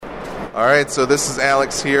All right, so this is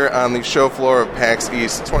Alex here on the show floor of PAX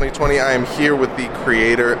East 2020. I am here with the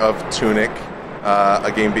creator of Tunic,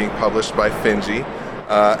 a game being published by Finji.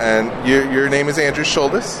 And your name is Andrew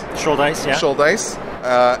Schuldice? Schuldice, yeah. Schuldice.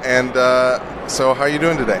 So how are you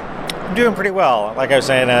doing today? I'm doing pretty well. Like I was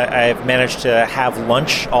saying, I've managed to have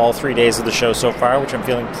lunch all 3 days of the show so far, which I'm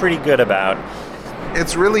feeling pretty good about.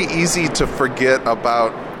 It's really easy to forget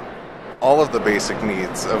about all of the basic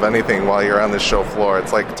needs of anything while you're on the show floor.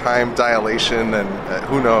 It's like time dilation and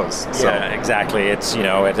who knows. So. Yeah, exactly. It's,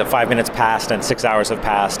 it's 5 minutes passed and 6 hours have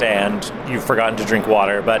passed and you've forgotten to drink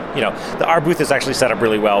water. But, our booth is actually set up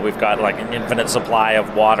really well. We've got like an infinite supply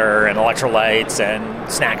of water and electrolytes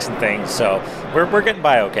and snacks and things. So we're getting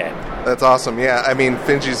by okay. That's awesome. Yeah, I mean,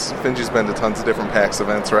 Finji's been to tons of different PAX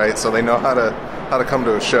events, right? So they know how to come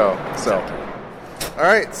to a show. So, all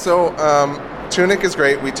right. So, Tunic is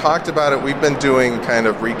great. We talked about it. We've been doing kind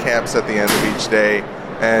of recaps at the end of each day.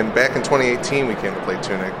 And back in 2018, we came to play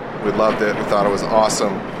Tunic. We loved it. We thought it was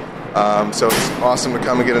awesome. So it's awesome to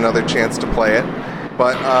come and get another chance to play it.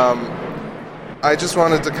 But I just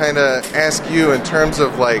wanted to kind of ask you, in terms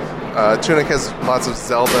of like, Tunic has lots of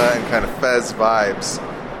Zelda and kind of Fez vibes.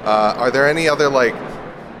 Are there any other like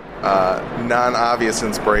non-obvious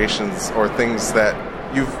inspirations or things that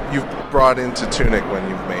you've brought into Tunic when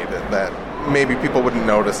you've made it that maybe people wouldn't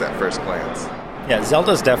notice at first glance? Yeah,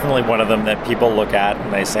 Zelda's definitely one of them that people look at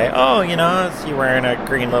and they say, oh, you're wearing a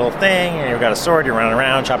green little thing and you've got a sword, you're running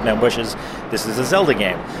around, chopping down bushes. This is a Zelda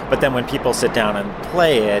game. But then when people sit down and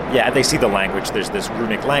play it, yeah, they see the language. There's this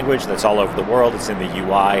runic language that's all over the world. It's in the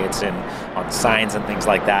UI, it's on signs and things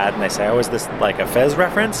like that. And they say, oh, is this like a Fez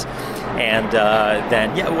reference? And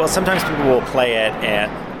then, sometimes people will play it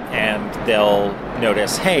and they'll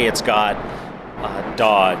notice, hey, it's got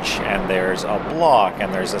dodge, and there's a block,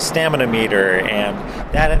 and there's a stamina meter, and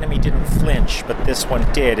that enemy didn't flinch, but this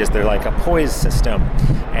one did. Is there like a poise system?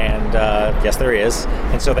 And yes, there is.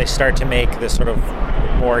 And so they start to make this sort of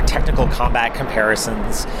more technical combat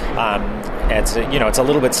comparisons. It's a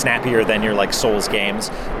little bit snappier than your like Souls games,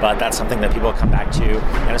 but that's something that people come back to.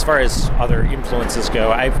 And as far as other influences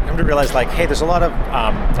go, I've come to realize like, hey, there's a lot of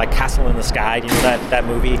like Castle in the Sky. Do you know that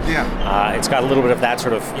movie? Yeah. It's got a little bit of that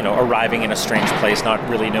sort of arriving in a strange place, not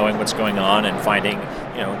really knowing what's going on, and finding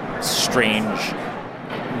strange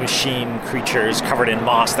machine creatures covered in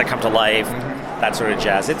moss that come to life. That sort of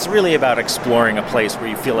jazz. It's really about exploring a place where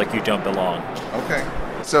you feel like you don't belong. Okay.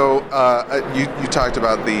 So you talked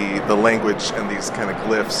about the language and these kind of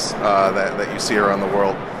glyphs that you see around the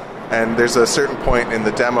world. And there's a certain point in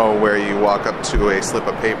the demo where you walk up to a slip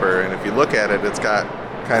of paper, and if you look at it, it's got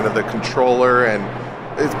kind of the controller, and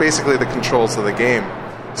it's basically the controls of the game.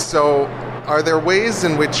 So are there ways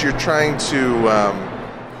in which you're trying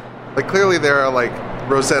to... clearly there are like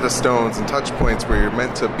Rosetta Stones and touch points where you're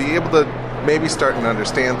meant to be able to maybe start and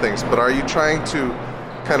understand things, but are you trying to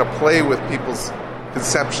kind of play with people's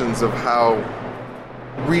conceptions of how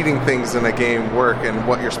reading things in a game work and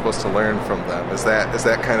what you're supposed to learn from them? Is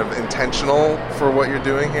that kind of intentional for what you're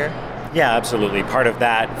doing here? Yeah, absolutely. Part of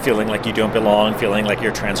that, feeling like you don't belong, feeling like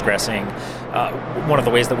you're transgressing. One of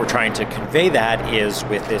the ways that we're trying to convey that is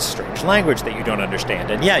with this strange language that you don't understand.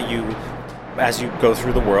 And yeah, as you go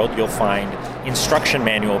through the world, you'll find instruction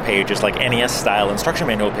manual pages, like NES-style instruction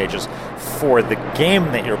manual pages for the game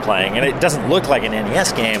that you're playing. And it doesn't look like an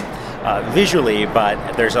NES game visually,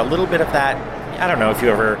 but there's a little bit of that. I don't know if you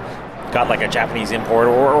ever got like a Japanese import,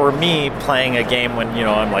 or me playing a game when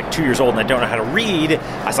I'm like 2 years old and I don't know how to read.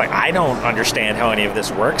 I was like, I don't understand how any of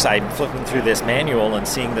this works. I'm flipping through this manual and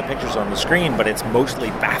seeing the pictures on the screen, but it's mostly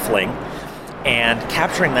baffling. And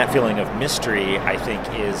capturing that feeling of mystery, I think,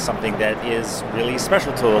 is something that is really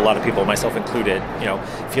special to a lot of people, myself included.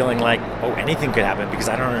 Feeling like, oh, anything could happen because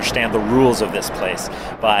I don't understand the rules of this place.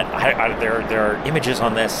 But there are images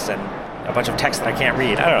on this and a bunch of text that I can't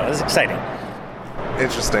read. I don't know. It's exciting.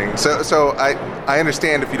 Interesting. So I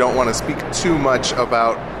understand if you don't want to speak too much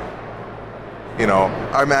about,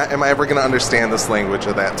 am I ever going to understand this language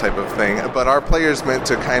or that type of thing? But are players meant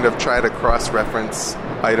to kind of try to cross-reference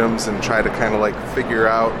items and try to kind of like figure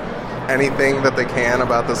out anything that they can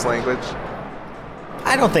about this language?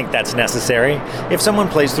 I don't think that's necessary. If someone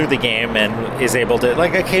plays through the game and is able to,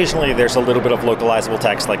 like, occasionally there's a little bit of localizable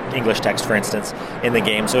text, like English text, for instance, in the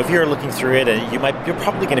game. So if you're looking through it, you're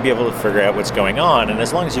probably going to be able to figure out what's going on. And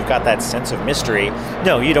as long as you've got that sense of mystery,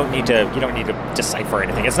 no, you don't need to decipher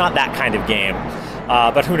anything. It's not that kind of game.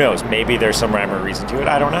 But who knows? Maybe there's some rhyme or reason to it.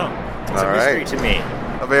 I don't know. It's a mystery to me.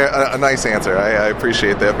 A nice answer. I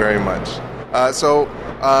appreciate that very much. So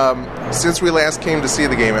since we last came to see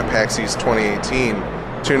the game at PAX East 2018,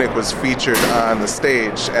 Tunic was featured on the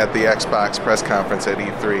stage at the Xbox press conference at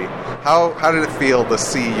E3. How did it feel to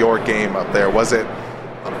see your game up there? Was it,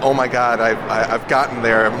 oh my God, I've gotten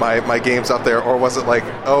there, my game's up there, or was it like,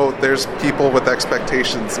 oh, there's people with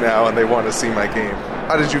expectations now and they want to see my game?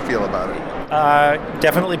 How did you feel about it?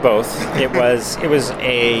 Definitely both. It was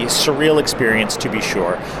a surreal experience, to be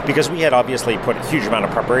sure, because we had obviously put a huge amount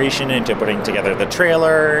of preparation into putting together the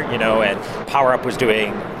trailer, and PowerUp was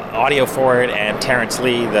doing audio for it, and Terrence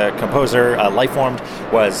Lee, the composer, Lifeformed,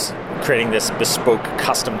 was creating this bespoke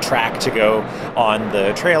custom track to go on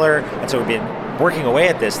the trailer, and so we've been working away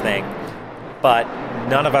at this thing, but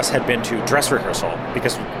none of us had been to dress rehearsal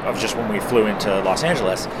because of just when we flew into Los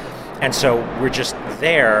Angeles. And so we're just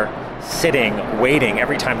there, sitting, waiting.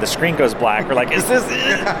 Every time the screen goes black, we're like, is this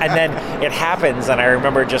it? And then it happens, and I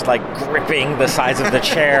remember just like gripping the sides of the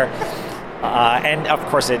chair. And of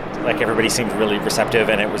course, everybody seemed really receptive,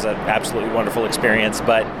 and it was an absolutely wonderful experience.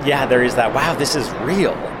 But yeah, there is that, wow, this is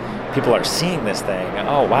real. People are seeing this thing.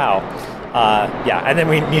 Oh, wow. And then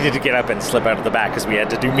we needed to get up and slip out of the back because we had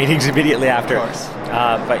to do meetings immediately after. Of course.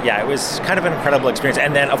 But yeah, it was kind of an incredible experience.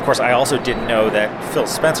 And then, of course, I also didn't know that Phil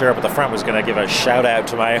Spencer up at the front was going to give a shout out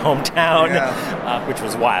to my hometown, which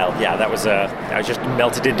was wild. Yeah, that was I was just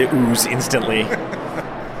melted into ooze instantly.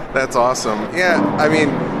 That's awesome. Yeah, I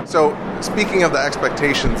mean, so speaking of the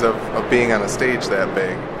expectations of being on a stage that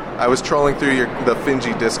big, I was trolling through the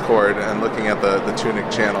Finji Discord and looking at the Tunic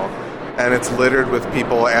channel, and it's littered with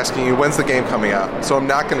people asking you, when's the game coming out? So I'm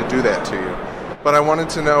not going to do that to you. But I wanted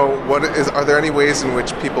to know, are there any ways in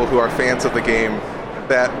which people who are fans of the game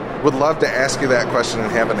that would love to ask you that question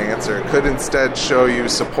and have an answer could instead show you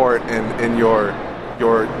support in your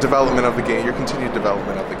development of the game, your continued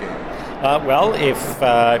development of the game? Well,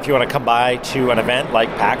 if you want to come by to an event like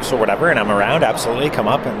PAX or whatever, and I'm around, absolutely, come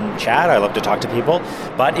up and chat. I love to talk to people.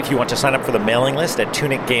 But if you want to sign up for the mailing list at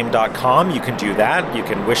tunicgame.com, you can do that. You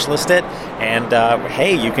can wishlist it. And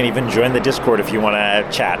hey, you can even join the Discord if you want to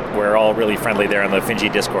chat. We're all really friendly there on the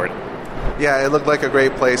Finji Discord. Yeah, it looked like a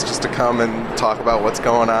great place just to come and talk about what's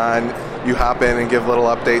going on. You hop in and give little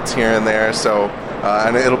updates here and there. So,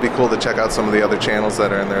 and it'll be cool to check out some of the other channels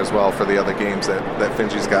that are in there as well for the other games that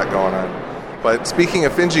Finji's got going on. But speaking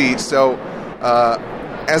of Finji, so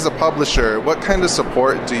as a publisher, what kind of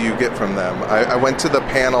support do you get from them? I went to the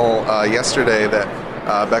panel yesterday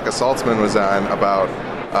that Becca Saltzman was on about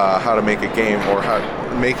how to make a game or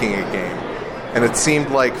making a game. And it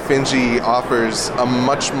seemed like Finji offers a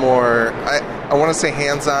much more, I want to say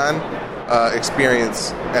hands-on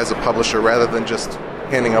experience as a publisher rather than just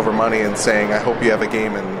handing over money and saying, I hope you have a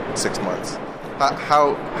game in 6 months.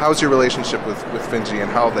 How's your relationship with Finji, and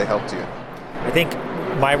how have they helped you? I think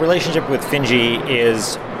my relationship with Finji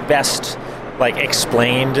is best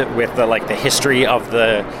explained with the history of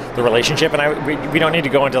the relationship, and we don't need to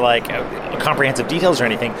go into comprehensive details or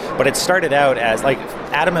anything, but it started out as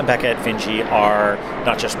Adam and Becca at Finji are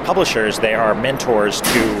not just publishers, they are mentors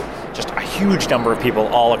to just a huge number of people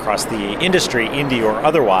all across the industry, indie or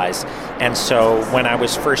otherwise. And so when I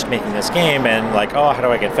was first making this game and how do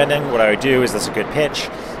I get funding? What do I do? Is this a good pitch?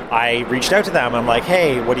 I reached out to them. I'm like,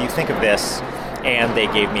 hey, what do you think of this? And they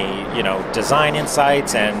gave me, design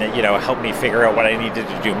insights and, helped me figure out what I needed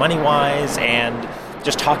to do money-wise. And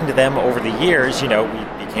just talking to them over the years, we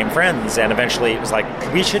became friends. And eventually it was like,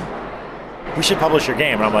 we should publish your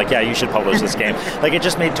game. And I'm like, yeah, you should publish this game. It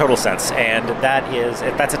just made total sense. And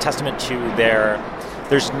that's a testament to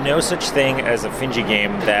there's no such thing as a Finji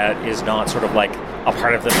game that is not sort of a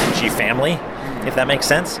part of the Finji family, if that makes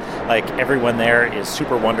sense. Everyone there is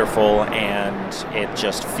super wonderful, and it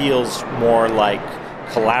just feels more like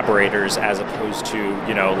collaborators as opposed to,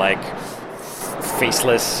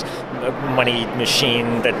 faceless money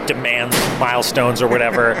machine that demands milestones or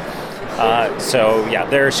whatever. So yeah,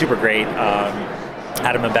 they're super great.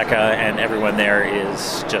 Adam and Becca and everyone there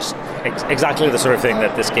is just exactly the sort of thing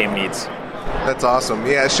that this game needs. That's awesome.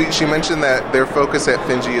 Yeah, she mentioned that their focus at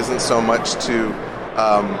Finji isn't so much to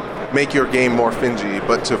make your game more Finji,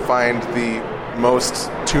 but to find the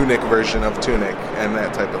most Tunic version of Tunic and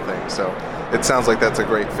that type of thing. So it sounds like that's a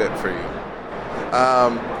great fit for you.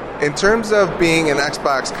 In terms of being an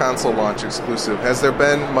Xbox console launch exclusive, has there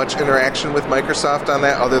been much interaction with Microsoft on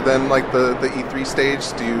that other than the E3 stage?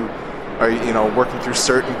 Are you working through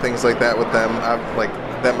certain things like that with them?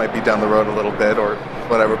 That might be down the road a little bit or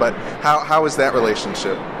whatever, but how is that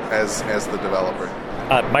relationship as the developer?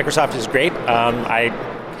 Microsoft is great. I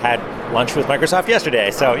had lunch with Microsoft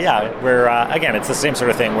yesterday, so yeah, we're again, it's the same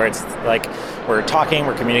sort of thing where it's we're talking,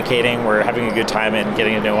 we're communicating, we're having a good time and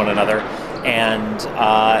getting to know one another.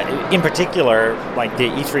 And in particular, like the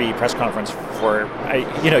E3 press conference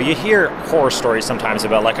you hear horror stories sometimes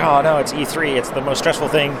about like, oh no, it's E3, it's the most stressful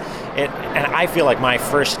thing. And I feel like my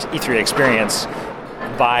first E3 experience,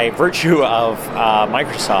 by virtue of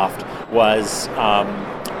Microsoft, was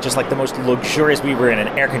just like the most luxurious. We were in an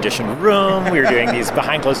air-conditioned room. We were doing these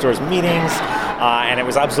behind closed doors meetings, and it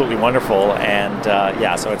was absolutely wonderful. And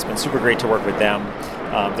so it's been super great to work with them.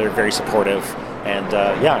 They're very supportive, and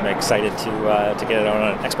I'm excited to get it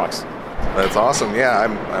on Xbox. That's awesome. Yeah,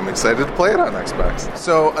 I'm excited to play it on Xbox.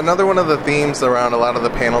 So another one of the themes around a lot of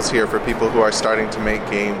the panels here for people who are starting to make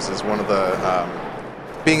games is one of the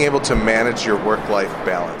being able to manage your work-life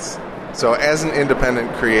balance. So as an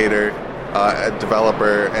independent creator, a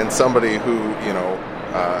developer, and somebody who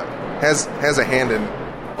has a hand in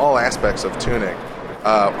all aspects of Tunic,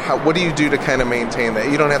 what do you do to kind of maintain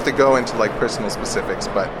that? You don't have to go into like personal specifics,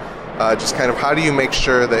 but just kind of how do you make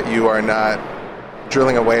sure that you are not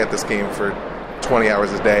drilling away at this game for 20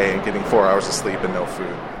 hours a day and getting 4 hours of sleep and no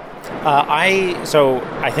food?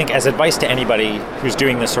 I think as advice to anybody who's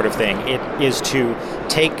doing this sort of thing, it is to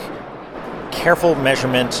take careful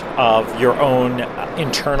measurement of your own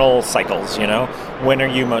internal cycles. When are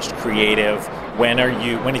you most creative? When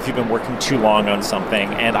have you been working too long on something?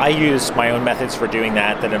 And I use my own methods for doing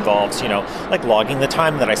that involves, like logging the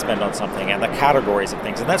time that I spend on something and the categories of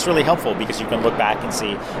things. And that's really helpful because you can look back and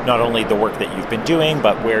see not only the work that you've been doing,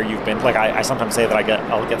 but where you've been. Like I sometimes say that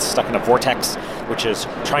I'll get stuck in a vortex, which is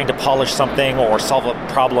trying to polish something or solve a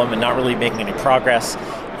problem and not really making any progress.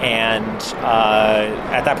 And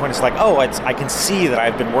at that point, it's like, I can see that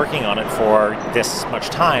I've been working on it for this much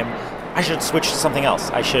time. I should switch to something else.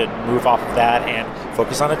 I should move off of that and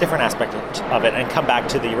focus on a different aspect of it and come back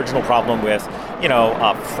to the original problem with,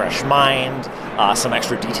 a fresh mind, some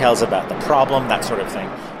extra details about the problem, that sort of thing.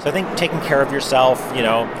 So I think taking care of yourself,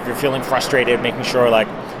 if you're feeling frustrated, making sure like,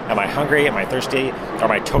 am I hungry? Am I thirsty? Are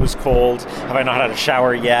my toes cold? Have I not had a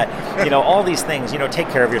shower yet? All these things, take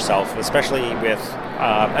care of yourself, especially with,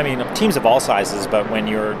 teams of all sizes, but when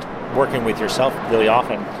you're working with yourself really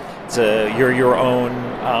often, you're your own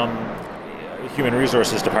human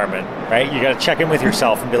resources department, right? You got to check in with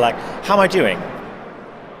yourself and be like, how am I doing?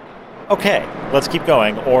 Okay, let's keep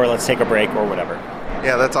going, or let's take a break, or whatever.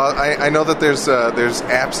 Yeah, that's all. I know that there's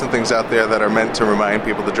apps and things out there that are meant to remind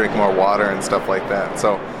people to drink more water and stuff like that.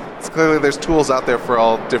 So it's clearly there's tools out there for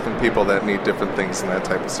all different people that need different things in that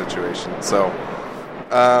type of situation. So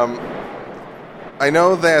I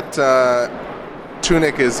know that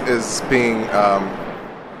Tunic is being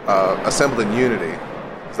assembled in Unity.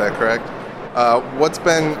 Is that correct? What's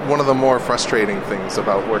been one of the more frustrating things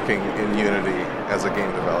about working in Unity as a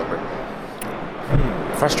game developer?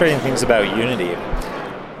 Frustrating things about Unity.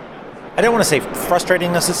 I don't want to say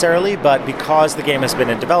frustrating necessarily, but because the game has been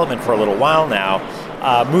in development for a little while now,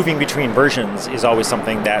 moving between versions is always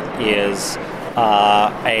something that is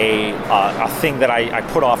a thing that I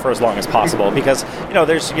put off for as long as possible because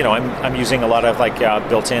I'm using a lot of like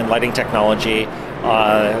built-in lighting technology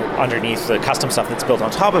underneath the custom stuff that's built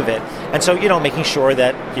on top of it, and so making sure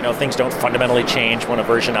that things don't fundamentally change when a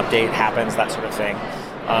version update happens, that sort of thing.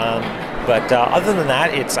 But other than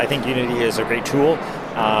that, I think Unity is a great tool.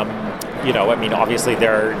 Obviously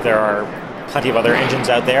there are plenty of other engines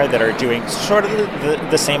out there that are doing sort of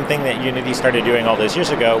the same thing that Unity started doing all those years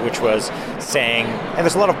ago, which was saying, and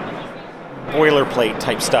there's a lot of boilerplate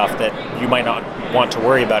type stuff that you might not want to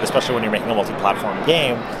worry about, especially when you're making a multi-platform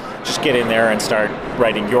game. Just get in there and start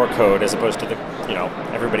writing your code as opposed to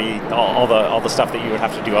everybody, all the stuff that you would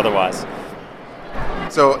have to do otherwise.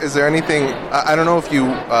 So is there anything, I don't know if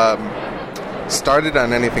you started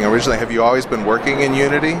on anything originally. Have you always been working in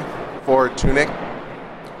Unity for Tunic?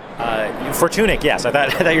 For Tunic, yes. I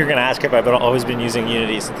thought you were going to ask if I've always been using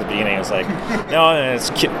Unity since the beginning. I was like, no, it's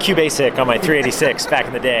QBasic on my 386 back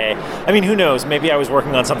in the day. I mean, who knows? Maybe I was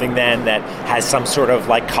working on something then that has some sort of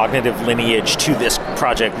like cognitive lineage to this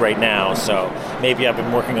project right now. So maybe I've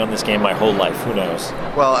been working on this game my whole life. Who knows?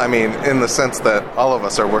 Well, I mean, in the sense that all of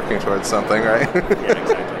us are working towards something, right? Yeah,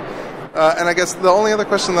 exactly. And I guess the only other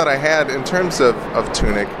question that I had in terms of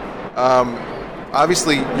Tunic,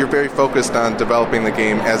 obviously you're very focused on developing the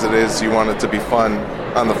game as it is. You want it to be fun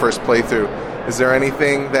on the first playthrough. Is there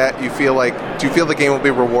anything that you feel like, do you feel the game will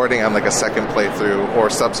be rewarding on like a second playthrough or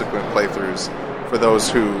subsequent playthroughs for those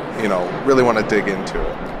who, really want to dig into it?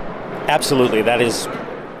 Absolutely. That is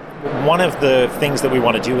one of the things that we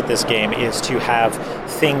want to do with this game, is to have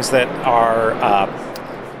things that are,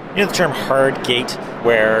 the term hard gate,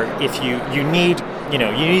 where if you need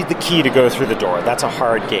the key to go through the door. That's a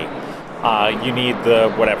hard gate. You need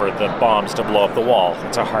the bombs to blow up the wall.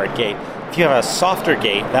 It's a hard gate. If you have a softer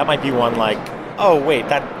gate, that might be one like, oh wait,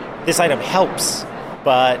 this item helps,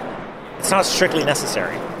 but it's not strictly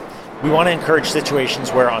necessary. We want to encourage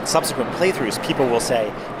situations where on subsequent playthroughs, people will say,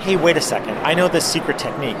 hey, wait a second, I know this secret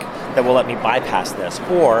technique that will let me bypass this,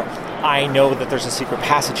 or I know that there's a secret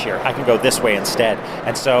passage here, I can go this way instead.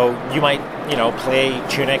 And so you might, play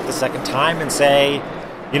Tunic the second time and say,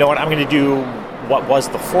 you know what, I'm going to do what was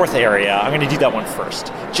the fourth area, I'm going to do that one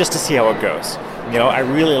first, just to see how it goes. I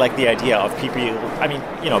really like the idea of people,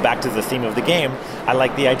 back to the theme of the game, I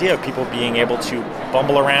like the idea of people being able to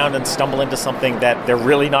bumble around and stumble into something that they're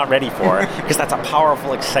really not ready for, because that's a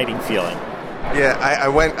powerful, exciting feeling. Yeah, I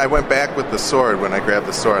went back with the sword. When I grabbed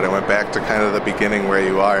the sword, I went back to kind of the beginning where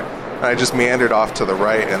you are. And I just meandered off to the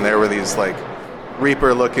right, and there were these, like,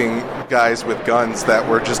 Reaper-looking guys with guns that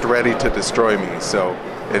were just ready to destroy me. So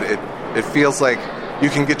it feels like you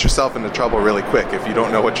can get yourself into trouble really quick if you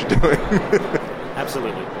don't know what you're doing.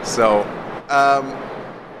 Absolutely. So,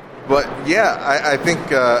 but yeah, I think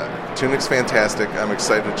Tunic's fantastic. I'm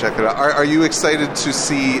excited to check it out. Are you excited to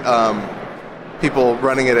see people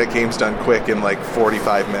running it at Games Done Quick in like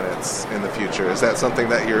 45 minutes in the future? Is that something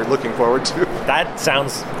that you're looking forward to? That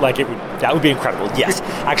sounds like that would be incredible. Yes,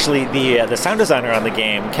 actually, the sound designer on the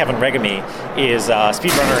game, Kevin Regami, is a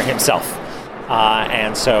speedrunner himself.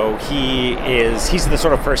 And so he's the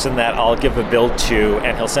sort of person that I'll give a build to,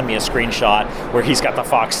 and he'll send me a screenshot where he's got the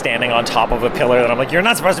fox standing on top of a pillar, and I'm like, you're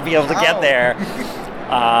not supposed to be able to get there.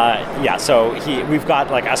 So we've got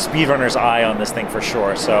like a speedrunner's eye on this thing for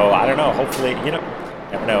sure. So I don't know, hopefully,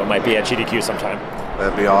 never know, it might be at GDQ sometime.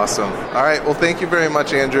 That'd be awesome. All right, well, thank you very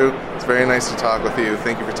much, Andrew. It's very nice to talk with you.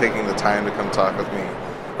 Thank you for taking the time to come talk with me.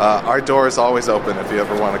 Our door is always open if you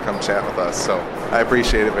ever want to come chat with us, so I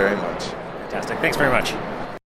appreciate it very much. Fantastic. Thanks very much.